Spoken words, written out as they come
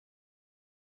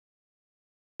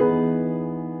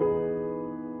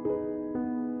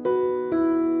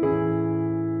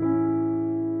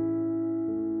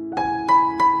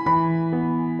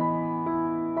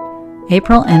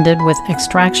April ended with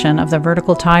extraction of the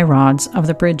vertical tie rods of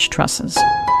the bridge trusses.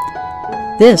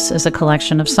 This is a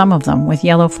collection of some of them with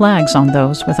yellow flags on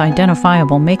those with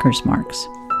identifiable maker's marks.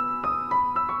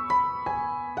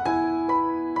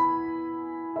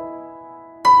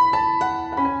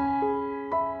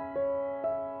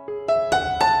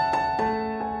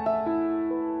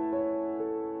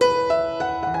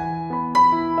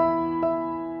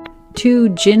 Two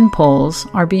gin poles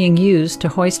are being used to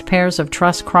hoist pairs of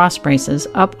truss cross braces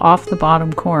up off the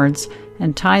bottom cords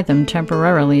and tie them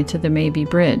temporarily to the Mabey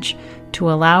bridge to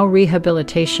allow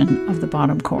rehabilitation of the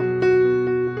bottom cord.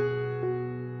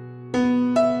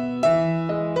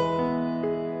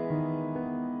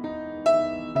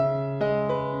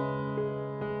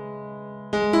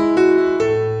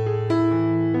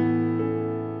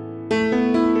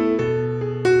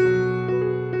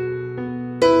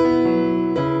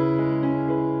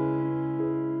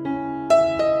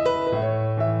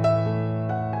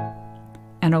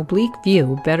 An oblique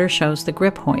view better shows the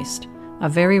grip hoist, a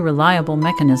very reliable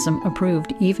mechanism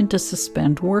approved even to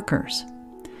suspend workers.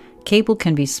 Cable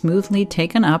can be smoothly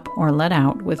taken up or let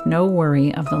out with no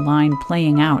worry of the line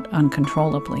playing out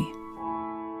uncontrollably.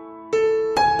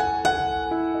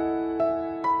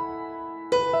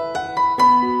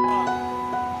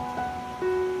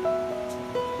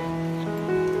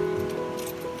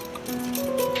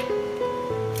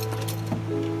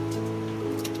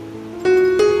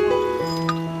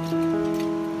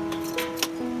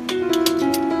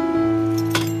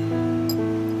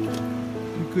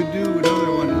 Could do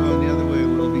another one going the other way,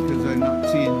 Will, because I'm not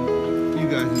seeing you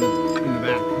guys in the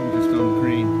back. I'm just on the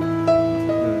crane.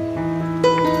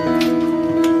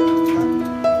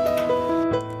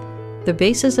 The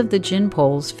bases of the gin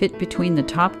poles fit between the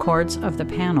top cords of the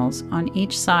panels on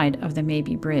each side of the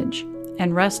Mabey bridge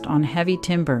and rest on heavy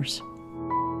timbers.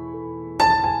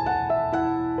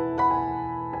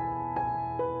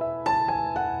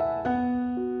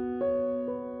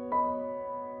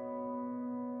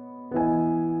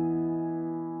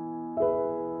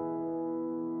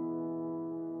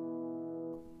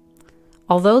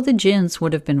 Although the gins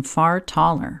would have been far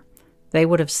taller, they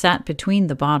would have sat between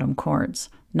the bottom cords,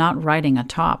 not riding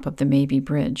atop of the Mabey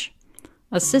bridge.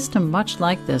 A system much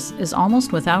like this is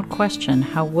almost without question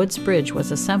how Wood's Bridge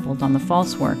was assembled on the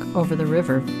falsework over the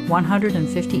river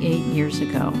 158 years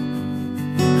ago.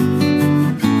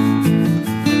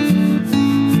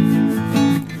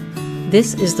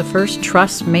 This is the first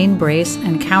truss main brace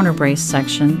and counter brace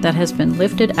section that has been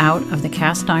lifted out of the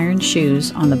cast iron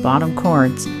shoes on the bottom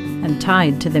cords and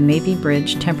tied to the Mabey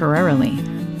bridge temporarily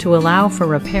to allow for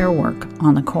repair work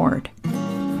on the cord.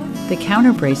 The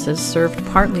counter braces served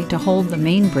partly to hold the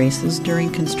main braces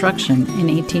during construction in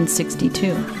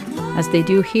 1862, as they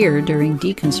do here during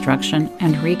deconstruction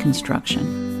and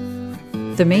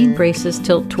reconstruction. The main braces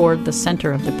tilt toward the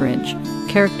center of the bridge,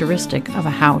 characteristic of a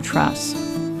Howe Truss.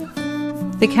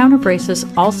 The counter braces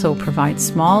also provide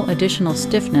small additional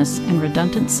stiffness and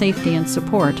redundant safety and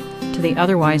support to the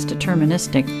otherwise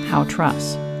deterministic Howe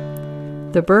Truss.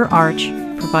 The burr arch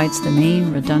provides the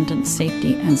main redundant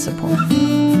safety and support.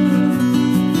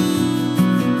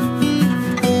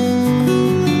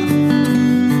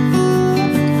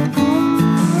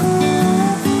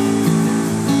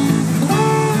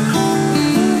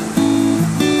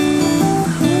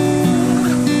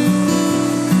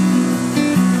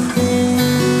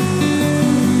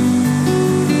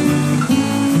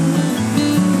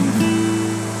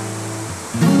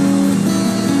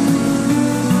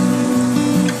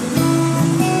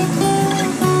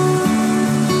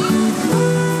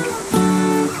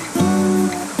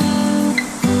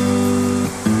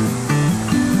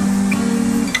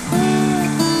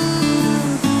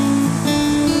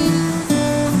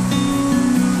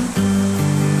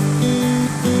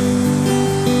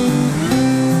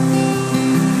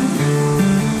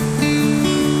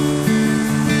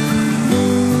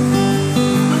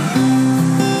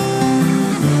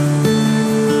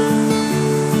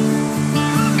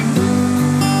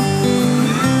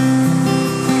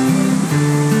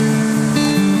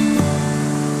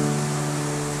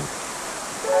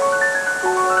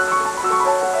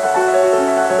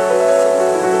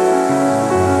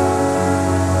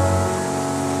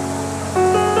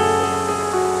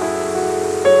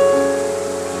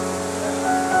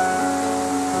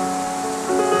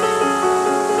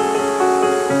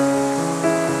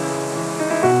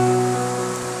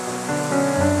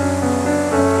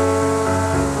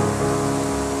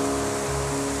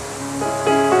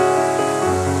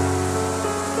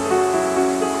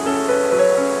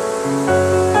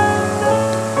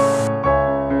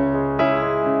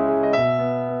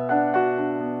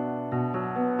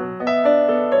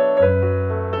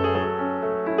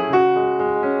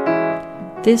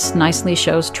 This nicely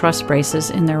shows truss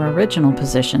braces in their original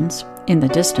positions, in the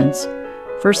distance,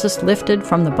 versus lifted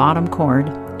from the bottom chord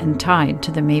and tied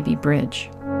to the Mabey bridge.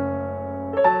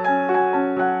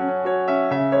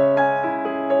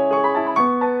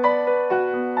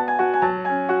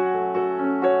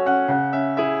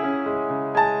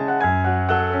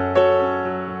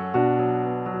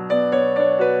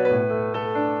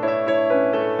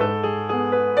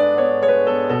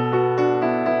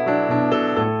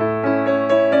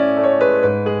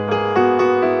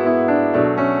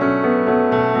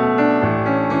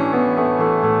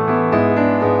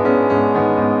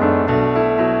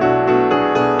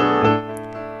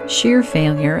 Shear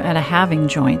failure at a halving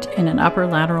joint in an upper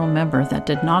lateral member that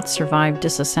did not survive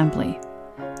disassembly,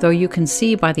 though you can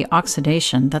see by the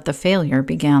oxidation that the failure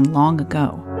began long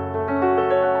ago.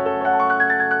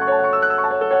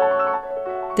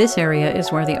 This area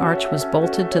is where the arch was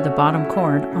bolted to the bottom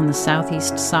chord on the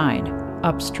southeast side,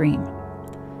 upstream.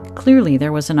 Clearly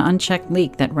there was an unchecked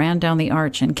leak that ran down the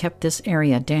arch and kept this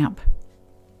area damp.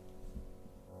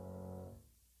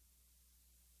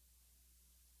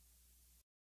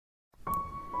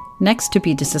 Next to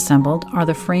be disassembled are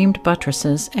the framed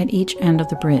buttresses at each end of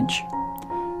the bridge.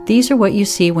 These are what you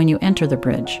see when you enter the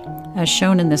bridge, as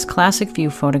shown in this classic view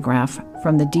photograph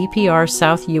from the DPR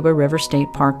South Yuba River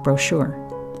State Park brochure.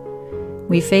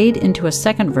 We fade into a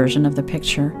second version of the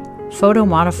picture,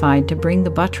 photo-modified to bring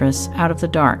the buttress out of the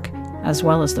dark, as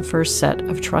well as the first set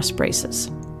of truss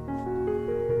braces.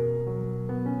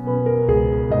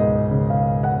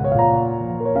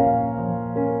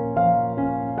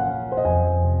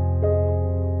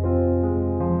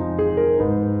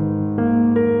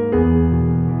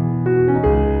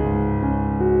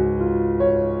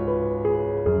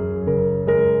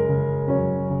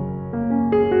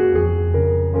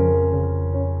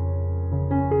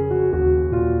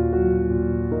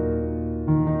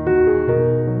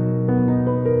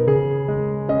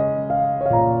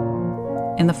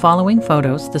 In the following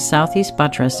photos, the southeast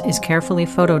buttress is carefully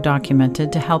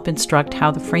photo-documented to help instruct how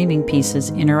the framing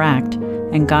pieces interact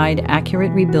and guide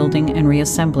accurate rebuilding and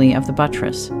reassembly of the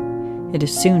buttress. It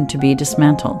is soon to be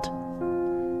dismantled.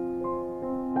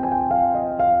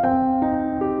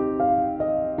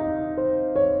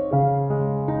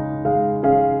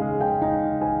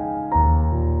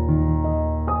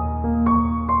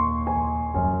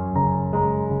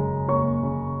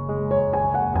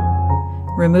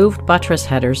 Removed buttress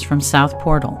headers from south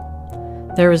portal.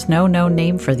 There is no known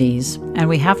name for these, and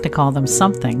we have to call them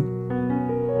something.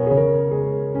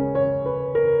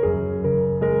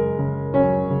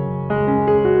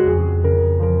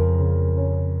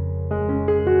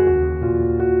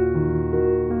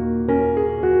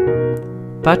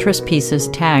 Buttress pieces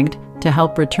tagged to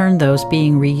help return those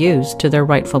being reused to their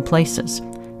rightful places,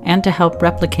 and to help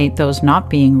replicate those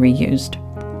not being reused,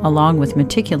 along with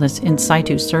meticulous in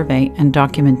situ survey and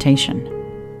documentation.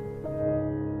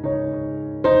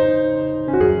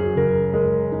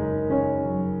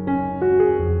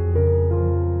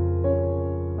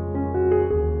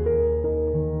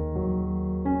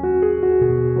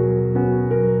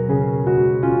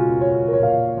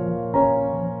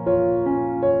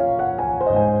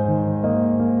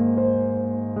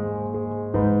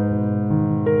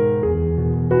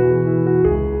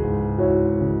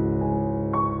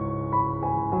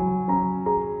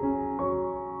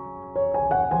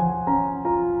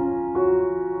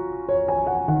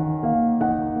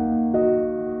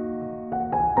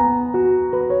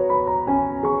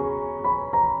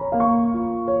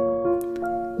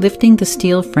 Lifting the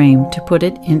steel frame to put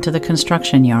it into the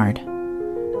construction yard.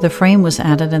 The frame was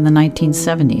added in the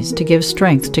 1970s to give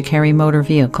strength to carry motor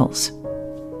vehicles.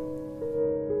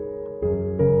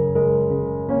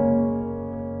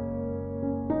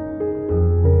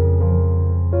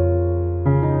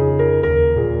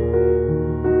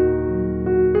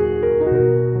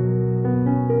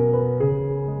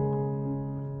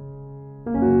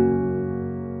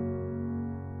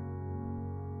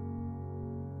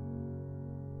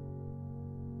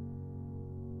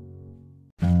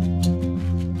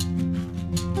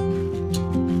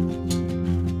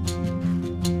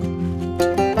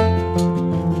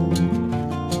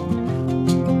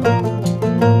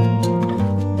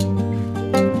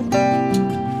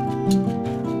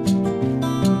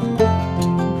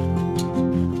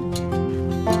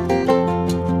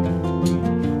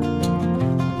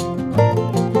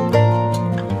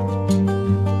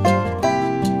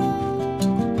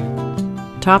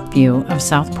 Top view of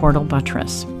South Portal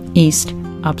Buttress, east,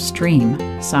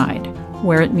 upstream side,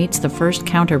 where it meets the first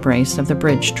counterbrace of the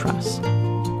bridge truss.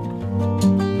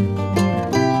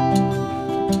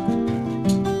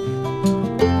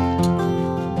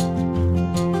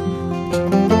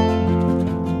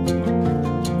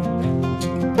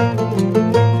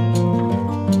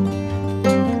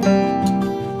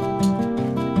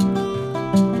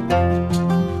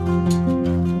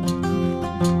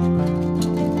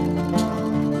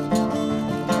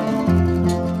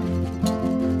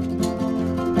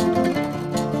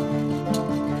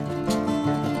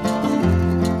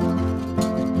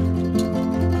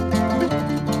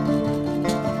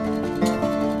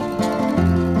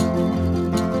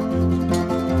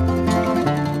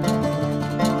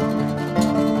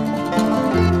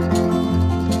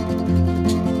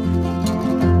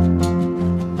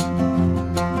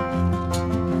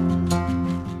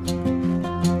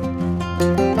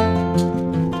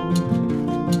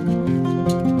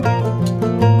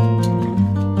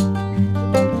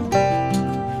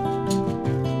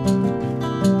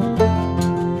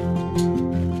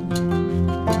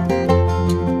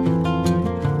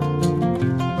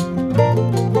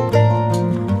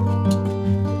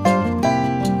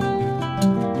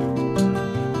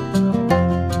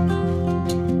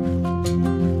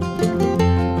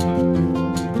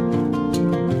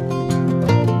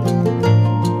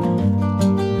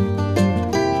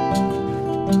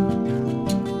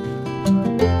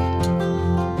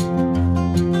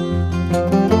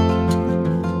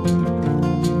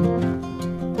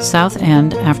 south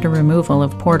end after removal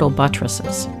of portal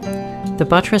buttresses. The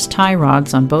buttress tie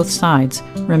rods on both sides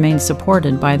remain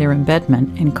supported by their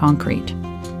embedment in concrete.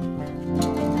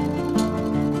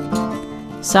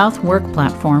 South work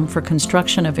platform for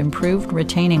construction of improved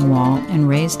retaining wall and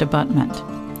raised abutment.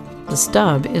 The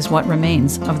stub is what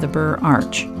remains of the Burr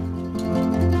arch.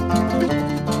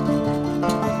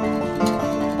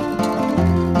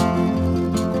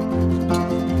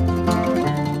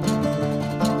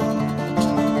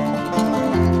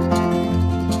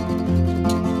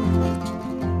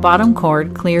 Bottom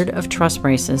chord cleared of truss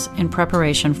braces in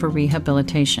preparation for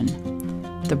rehabilitation.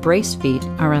 The brace feet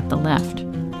are at the left.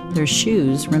 Their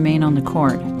shoes remain on the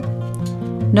chord.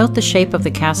 Note the shape of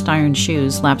the cast iron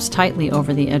shoes laps tightly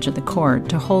over the edge of the chord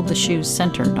to hold the shoes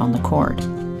centered on the chord.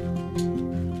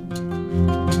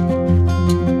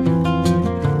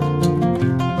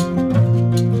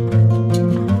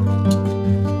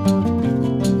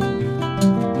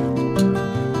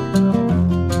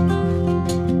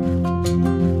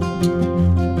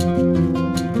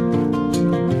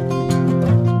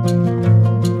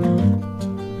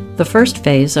 The first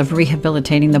phase of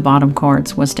rehabilitating the bottom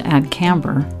chords was to add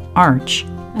camber, arch,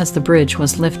 as the bridge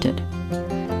was lifted.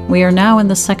 We are now in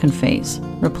the second phase,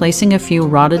 replacing a few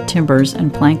rotted timbers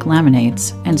and plank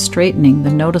laminates and straightening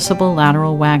the noticeable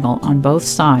lateral waggle on both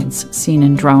sides seen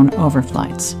in drone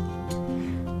overflights.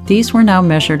 These were now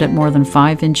measured at more than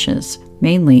 5 inches,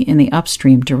 mainly in the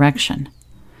upstream direction.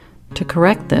 To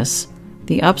correct this,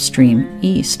 the upstream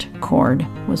east chord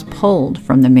was pulled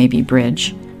from the Mabey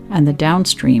bridge, and the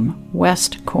downstream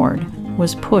west chord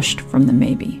was pushed from the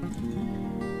Mabey.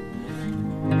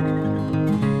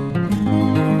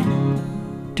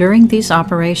 During these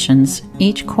operations,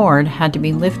 each chord had to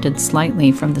be lifted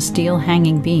slightly from the steel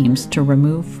hanging beams to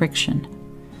remove friction.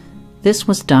 This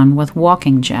was done with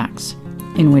walking jacks,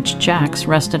 in which jacks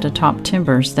rested atop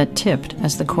timbers that tipped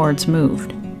as the chords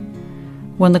moved.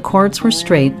 When the chords were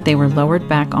straight, they were lowered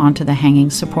back onto the hanging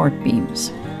support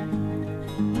beams.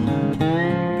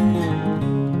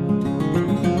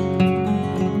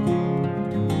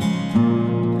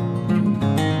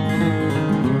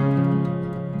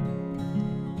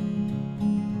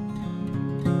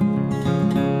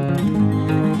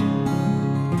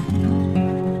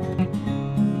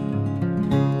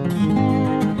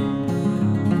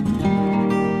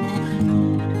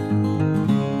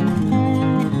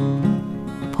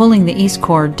 Pulling the east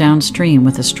chord downstream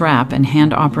with a strap and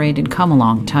hand-operated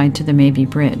come-along tied to the Mabey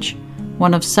bridge,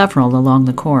 one of several along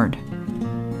the chord.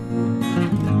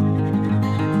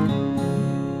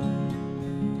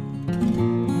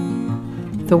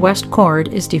 The west chord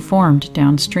is deformed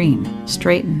downstream,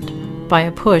 straightened, by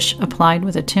a push applied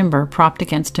with a timber propped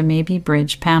against a Mabey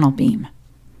bridge panel beam.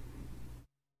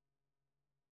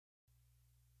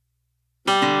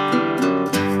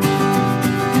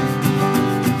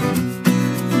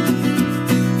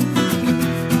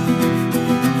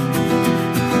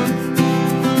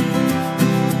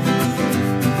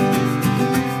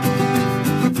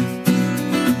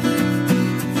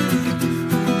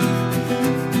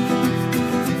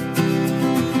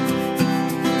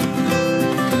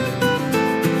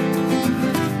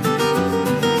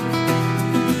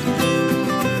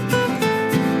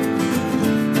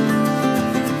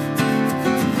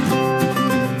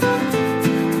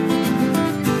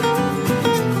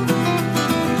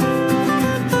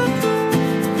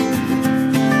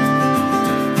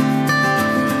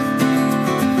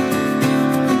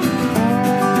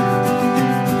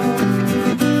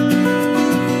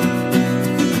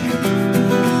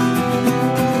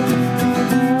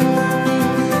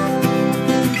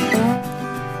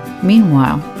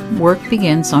 Meanwhile, work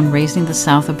begins on raising the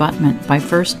south abutment by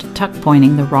first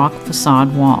tuck-pointing the rock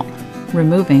facade wall,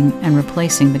 removing and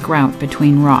replacing the grout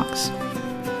between rocks.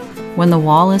 When the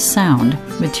wall is sound,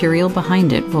 material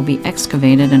behind it will be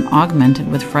excavated and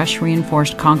augmented with fresh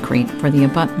reinforced concrete for the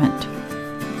abutment.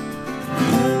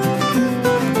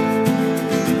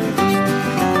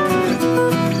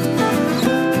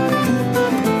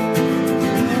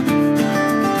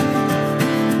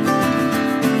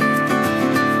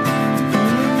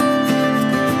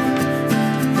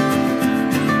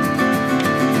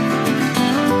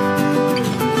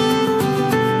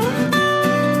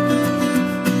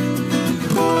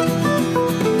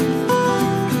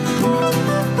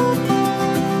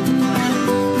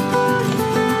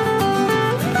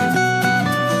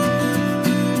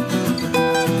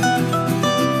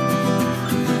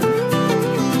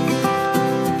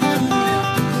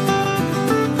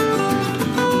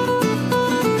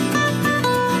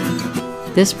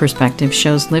 This perspective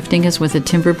shows lifting is with a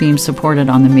timber beam supported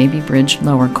on the Mabey bridge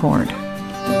lower chord.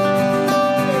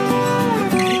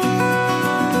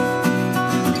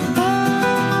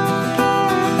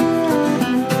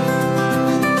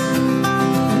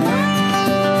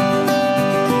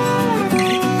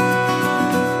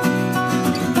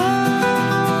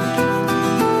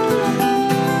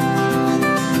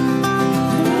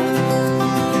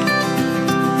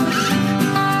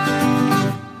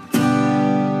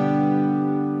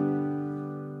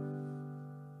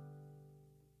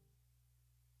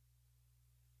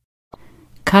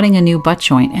 cutting a new butt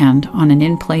joint end on an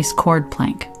in-place chord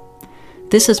plank.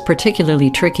 This is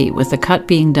particularly tricky with the cut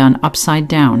being done upside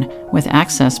down with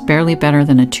access barely better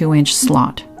than a 2-inch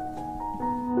slot.